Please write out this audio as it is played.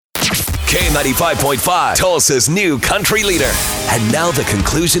K95.5, Tulsa's new country leader. And now the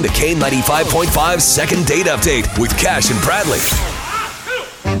conclusion to K95.5's second date update with Cash and Bradley.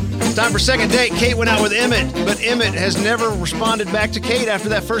 It's time for second date. Kate went out with Emmett, but Emmett has never responded back to Kate after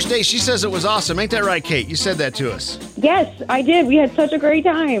that first date. She says it was awesome. Ain't that right, Kate? You said that to us. Yes, I did. We had such a great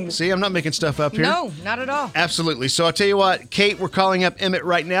time. See, I'm not making stuff up here. No, not at all. Absolutely. So I'll tell you what, Kate, we're calling up Emmett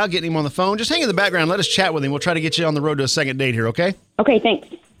right now, getting him on the phone. Just hang in the background. Let us chat with him. We'll try to get you on the road to a second date here, okay? Okay, thanks.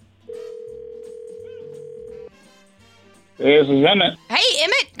 This is Emmett. Hey,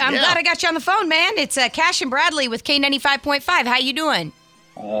 Emmett. I'm glad I got you on the phone, man. It's Cash and Bradley with K95.5. How you doing?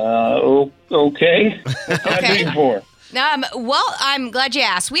 Okay. What can I do you for? Well, I'm glad you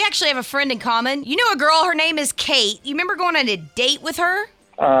asked. We actually have a friend in common. You know a girl, her name is Kate. You remember going on a date with her?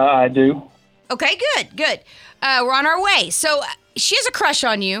 I do. Okay, good. We're on our way. So she has a crush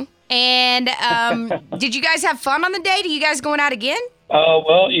on you. And did you guys have fun on the date? Are you guys going out again?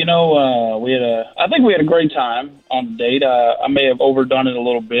 Well, I think we had a great time on the date. I may have overdone it a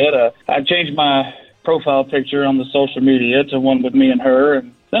little bit. I changed my profile picture on the social media to one with me and her,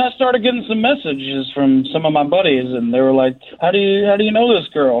 and then I started getting some messages from some of my buddies, and they were like, how do you know this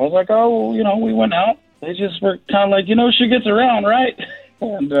girl? I was like, we went out. They just were kind of like, she gets around, right?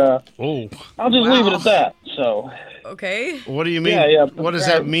 And I'll just leave it at that. So. Okay. What do you mean? Yeah. What does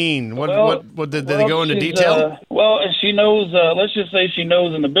that mean? What did they go into detail? She knows, let's just say she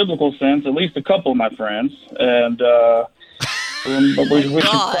knows in the biblical sense, at least a couple of my friends, and but we should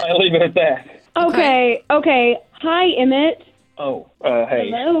probably leave it at that. Okay. Hi, Emmett. Oh, hey.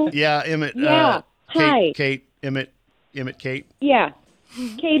 Hello. Yeah, Emmett. Yeah. Hi. Kate, Emmett, Kate. Yeah.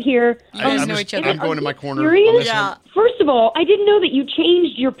 Kate here. guys know each other. I'm going to my corner. Serious? On this Yeah. one. First of all, I didn't know that you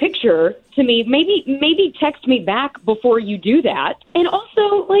changed your picture to me. Maybe text me back before you do that. And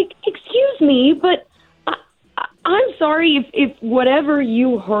also, excuse me, but I'm sorry if whatever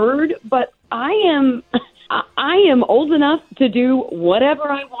you heard, but I am old enough to do whatever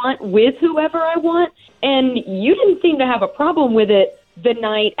I want with whoever I want, and you didn't seem to have a problem with it the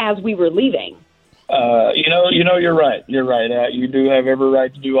night as we were leaving. You're right. You're right. You do have every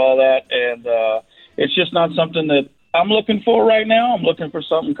right to do all that, and it's just not something that I'm looking for right now. I'm looking for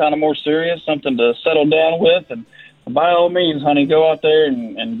something kind of more serious, something to settle down with, and by all means, honey, go out there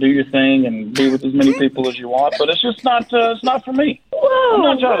and do your thing and be with as many people as you want. But it's just not. It's not for me. I'm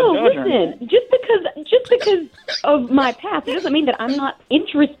not trying to judge her. Listen. Just because of my past, it doesn't mean that I'm not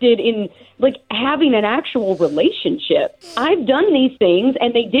interested in having an actual relationship. I've done these things,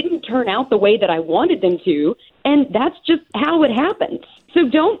 and they didn't turn out the way that I wanted them to, and that's just how it happens. So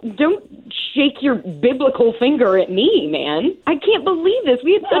don't shake your biblical finger at me, man. I can't believe this.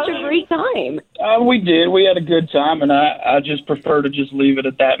 We had such a great time. We did. We had a good time, and I just prefer to just leave it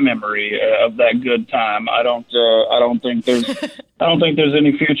at that memory of that good time. I don't think there's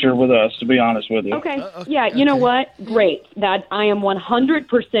any future with us, to be honest with you. Okay. Yeah. You know what? Great. That I am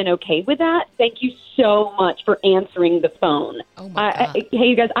 100% okay with that. Thank you so much for answering the phone. Oh my God. Hey,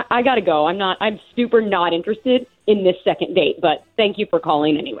 you guys, I gotta go. I'm super not interested in this second date, but thank you for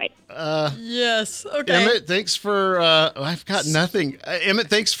calling anyway. Yes. Okay. Emmett, thanks for. I've got nothing. Emmett,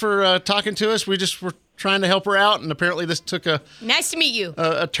 thanks for talking to us. We just were trying to help her out, and apparently this took Nice to meet you.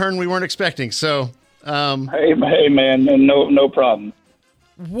 a turn we weren't expecting. So. Hey, man, no problem.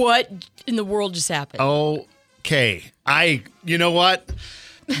 What in the world just happened? Okay. You know what?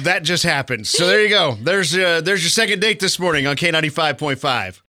 That just happened. So there you go. There's your second date this morning on K95.5.